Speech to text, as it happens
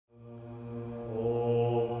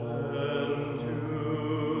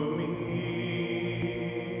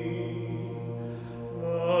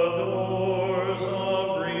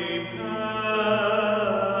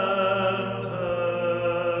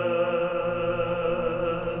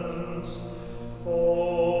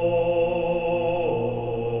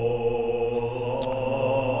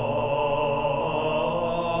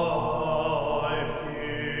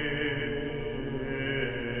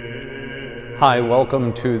Hi,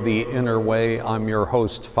 welcome to The Inner Way. I'm your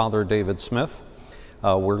host, Father David Smith.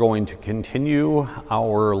 We're going to continue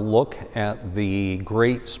our look at the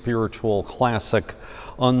great spiritual classic,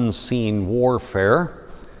 Unseen Warfare.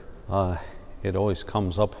 It always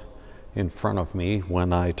comes up in front of me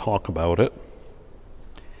when I talk about it.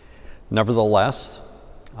 Nevertheless,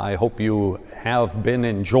 I hope you have been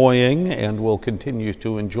enjoying and will continue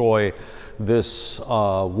to enjoy this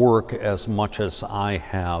work as much as I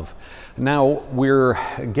have. Now, we're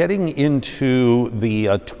getting into the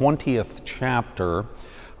 20th chapter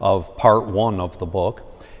of part 1 of the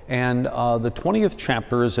book, and the 20th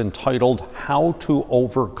chapter is entitled How to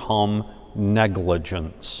Overcome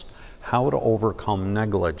Negligence. How to overcome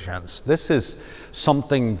negligence. This is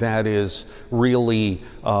something that is really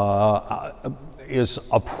is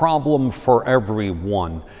a problem for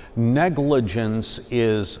everyone. Negligence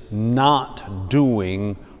is not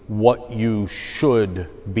doing what you should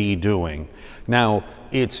be doing. Now,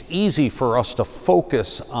 it's easy for us to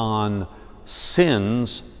focus on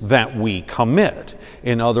sins that we commit.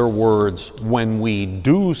 In other words, when we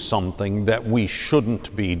do something that we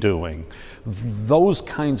shouldn't be doing. Those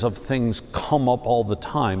kinds of things come up all the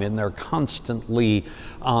time, and they're constantly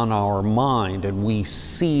on our mind, and we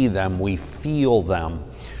see them, we feel them.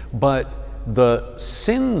 But the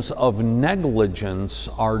sins of negligence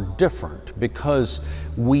are different, because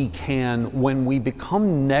we can, when we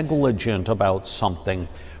become negligent about something,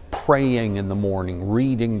 praying in the morning,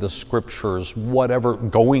 reading the scriptures, whatever,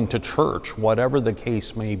 going to church, whatever the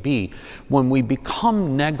case may be, when we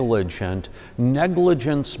become negligent,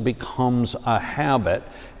 negligence becomes a habit,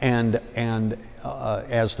 and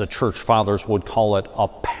as the church fathers would call it, a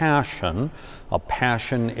passion. A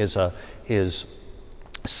passion is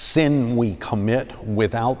sin we commit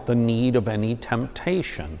without the need of any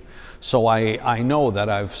temptation. So I know that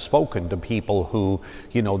I've spoken to people who,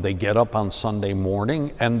 they get up on Sunday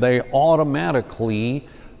morning and they automatically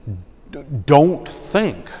don't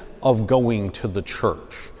think of going to the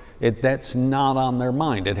church. That's not on their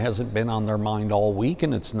mind. It hasn't been on their mind all week,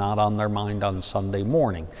 and it's not on their mind on Sunday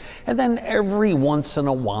morning. And then every once in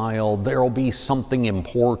a while, there'll be something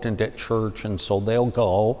important at church, and so they'll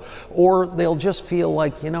go. Or they'll just feel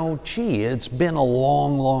like, gee, it's been a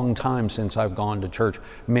long, long time since I've gone to church.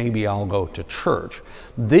 Maybe I'll go to church.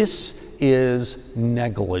 This is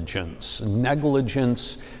negligence.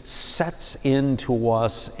 Negligence sets into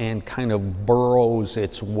us and kind of burrows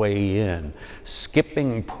its way in.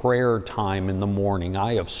 Skipping prayer time in the morning.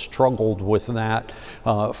 I have struggled with that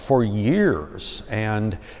for years,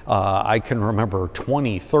 and I can remember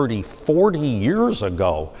 20, 30, 40 years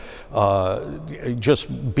ago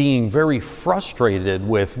just being very frustrated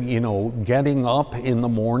with, getting up in the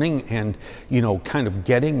morning and, kind of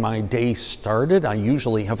getting my day started. I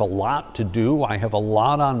usually have a lot to do. I have a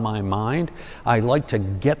lot on my mind. I like to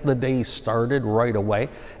get the day started right away.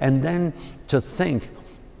 And then to think,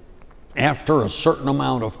 after a certain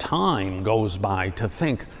amount of time goes by, to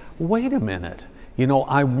think, wait a minute,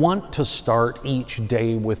 I want to start each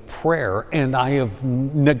day with prayer, and I have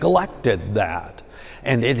neglected that.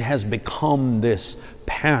 And it has become this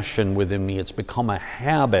passion within me. It's become a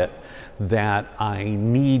habit that I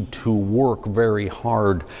need to work very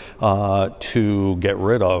hard to get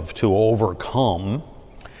rid of, to overcome.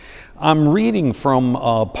 I'm reading from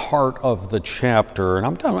a part of the chapter,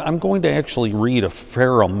 and I'm going to actually read a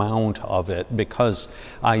fair amount of it, because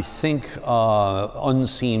I think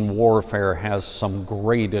Unseen Warfare has some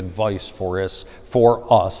great advice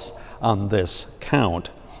for us on this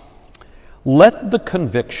count. Let the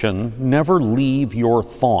conviction never leave your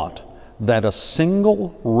thought that a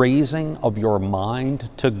single raising of your mind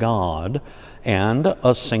to God and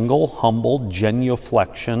a single humble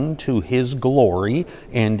genuflection to His glory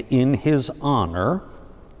and in His honor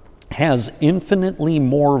has infinitely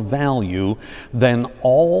more value than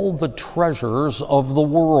all the treasures of the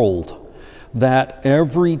world. That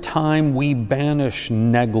every time we banish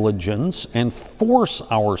negligence and force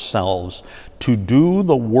ourselves to do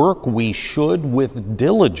the work we should with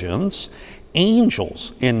diligence,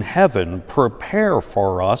 angels in heaven prepare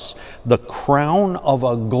for us the crown of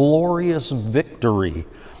a glorious victory.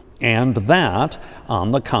 And that,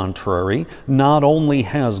 on the contrary, not only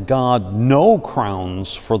has God no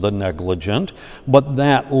crowns for the negligent, but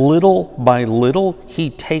that little by little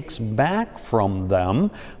He takes back from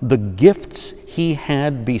them the gifts He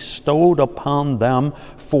had bestowed upon them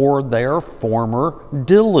for their former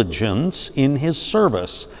diligence in His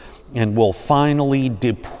service. and will finally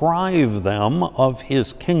deprive them of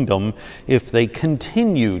his kingdom if they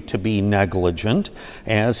continue to be negligent,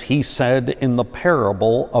 as he said in the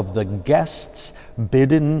parable of the guests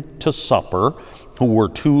bidden to supper, who were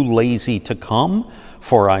too lazy to come.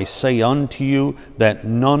 For I say unto you that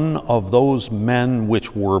none of those men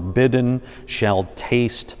which were bidden shall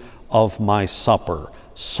taste of my supper.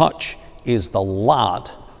 Such is the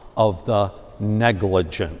lot of the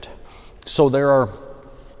negligent. So there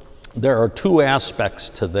are two aspects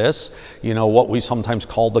to this, what we sometimes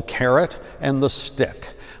call the carrot and the stick.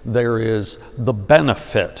 There is the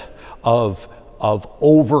benefit of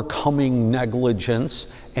overcoming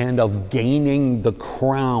negligence and of gaining the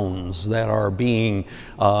crowns that are being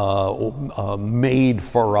made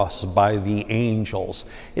for us by the angels.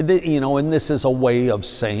 And this is a way of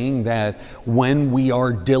saying that when we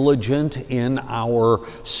are diligent in our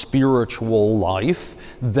spiritual life,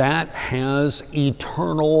 that has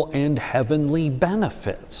eternal and heavenly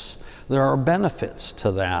benefits. There are benefits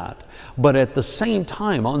to that. But at the same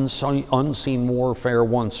time, unseen warfare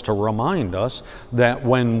wants to remind us that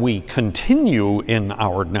when we continue in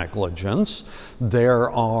our negligence,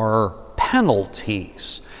 there are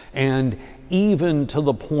penalties. And even to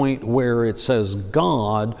the point where it says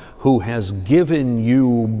God, who has given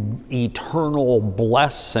you eternal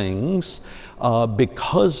blessings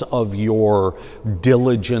because of your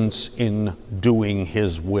diligence in doing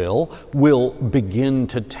his will begin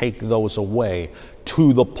to take those away,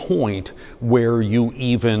 to the point where you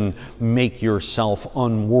even make yourself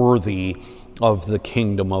unworthy of the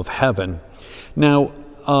kingdom of heaven. Now,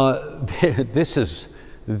 I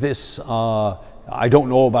don't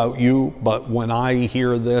know about you, but when I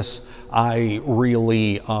hear this, I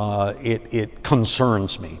really, it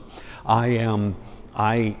concerns me.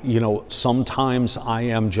 Sometimes I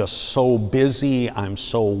am just so busy, I'm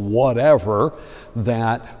so whatever,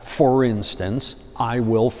 that, for instance, I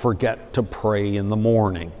will forget to pray in the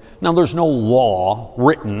morning. Now, there's no law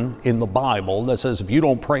written in the Bible that says if you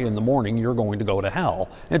don't pray in the morning, you're going to go to hell.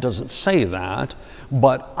 It doesn't say that,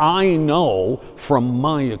 but I know from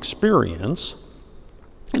my experience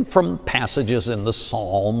and from passages in the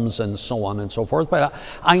Psalms and so on and so forth, but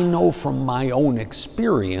I know from my own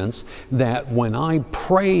experience that when I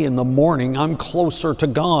pray in the morning, I'm closer to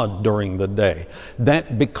God during the day.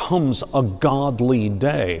 That becomes a godly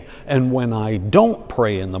day. And when I don't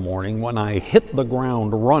pray in the morning, when I hit the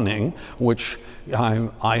ground running, which I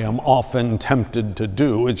am often tempted to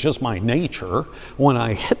do, it's just my nature, when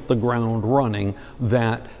I hit the ground running,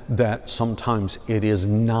 that sometimes it is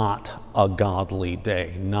not a godly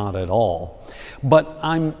day, not at all. But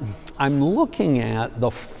I'm looking at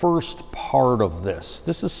the first part of this.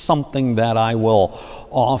 This is something that I will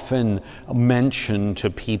often mention to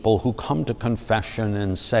people who come to confession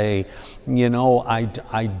and say,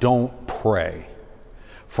 I don't pray,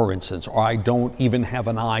 for instance, or I don't even have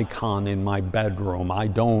an icon in my bedroom. I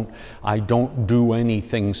don't do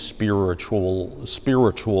anything spiritual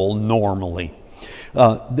normally.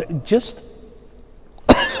 Just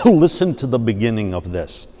listen to the beginning of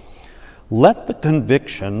this. Let the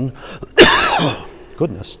conviction,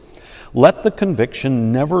 let the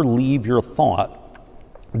conviction never leave your thought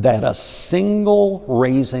that a single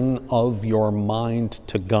raising of your mind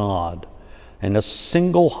to God and a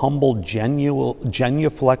single humble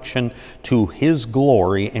genuflection to his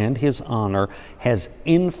glory and his honor has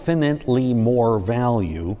infinitely more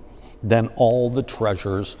value than all the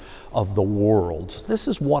treasures of the world. This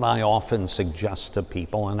is what I often suggest to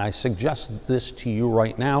people, and I suggest this to you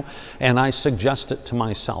right now, and I suggest it to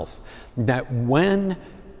myself, that when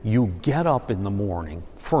you get up in the morning,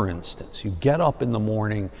 for instance, you get up in the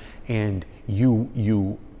morning and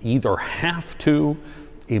you either have to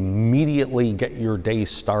immediately get your day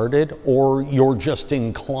started, or you're just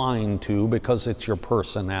inclined to because it's your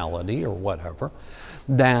personality or whatever,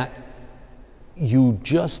 that you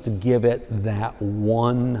just give it that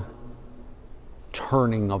one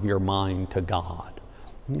turning of your mind to God.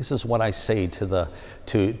 This is what I say to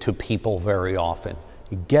people very often.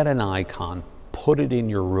 You get an icon, put it in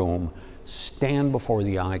your room, stand before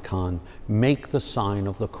the icon, make the sign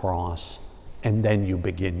of the cross, and then you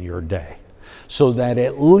begin your day. So that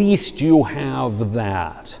at least you have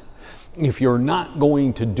that. If you're not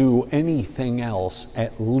going to do anything else,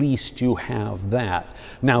 at least you have that.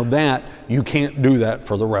 Now that, you can't do that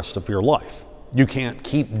for the rest of your life. You can't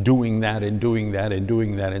keep doing that and doing that and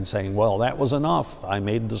doing that and saying, well, that was enough. I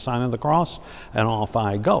made the sign of the cross and off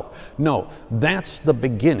I go. No, that's the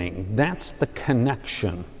beginning. That's the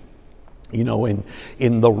connection. You know,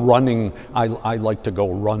 in the running, I like to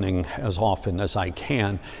go running as often as I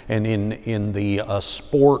can. And in the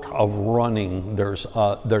sport of running, there's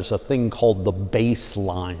a thing called the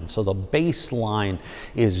baseline. So the baseline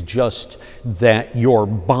is just that your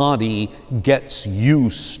body gets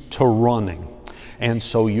used to running. And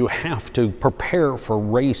so you have to prepare for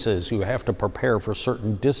races, you have to prepare for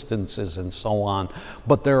certain distances and so on.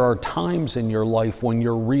 But there are times in your life when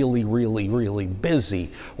you're really, really, really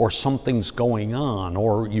busy, or something's going on,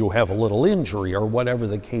 or you have a little injury, or whatever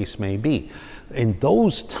the case may be. In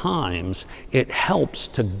those times, it helps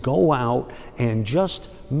to go out and just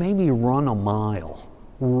maybe run a mile.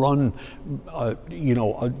 Run, a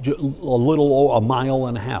mile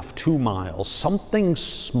and a half, 2 miles, something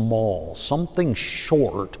small, something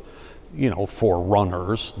short, for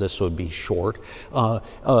runners, this would be short,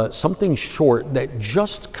 something short that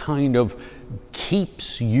just kind of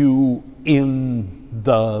keeps you in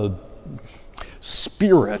the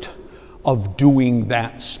spirit of doing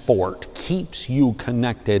that sport, keeps you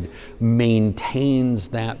connected, maintains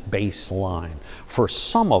that baseline. For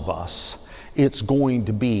some of us, it's going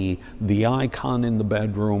to be the icon in the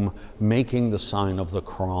bedroom, making the sign of the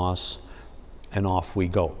cross, and off we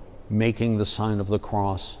go. Making the sign of the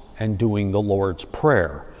cross and doing the Lord's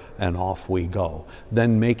Prayer, and off we go.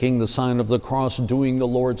 Then making the sign of the cross, doing the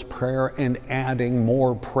Lord's Prayer, and adding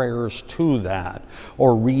more prayers to that,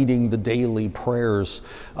 or reading the daily prayers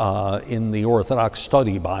in the Orthodox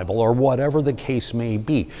Study Bible, or whatever the case may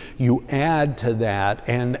be. You add to that,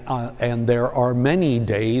 and there are many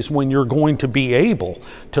days when you're going to be able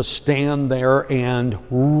to stand there and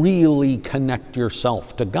really connect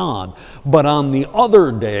yourself to God. But on the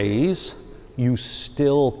other days, you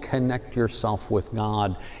still connect yourself with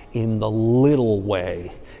God in the little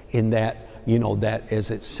way, in that, that,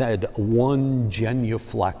 as it said, one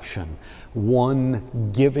genuflection,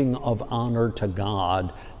 one giving of honor to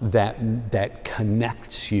God that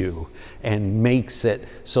connects you and makes it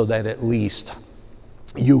so that at least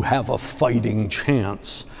you have a fighting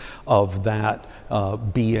chance of that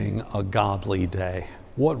being a godly day.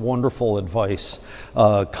 What wonderful advice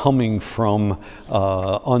coming from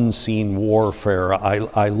Unseen Warfare.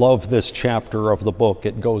 I love this chapter of the book.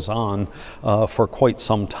 It goes on for quite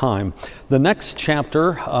some time. The next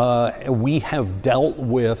chapter, we have dealt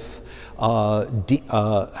with how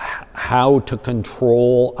to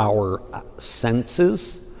control our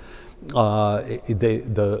senses.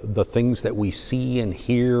 The things that we see and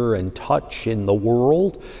hear and touch in the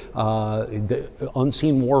world. The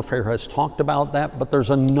Unseen Warfare has talked about that, but there's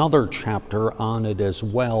another chapter on it as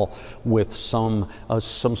well, with some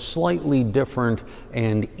slightly different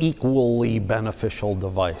and equally beneficial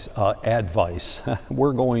advice.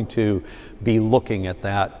 We're going to be looking at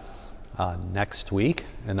that next week,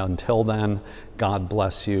 and until then, God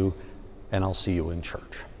bless you, and I'll see you in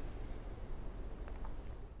church.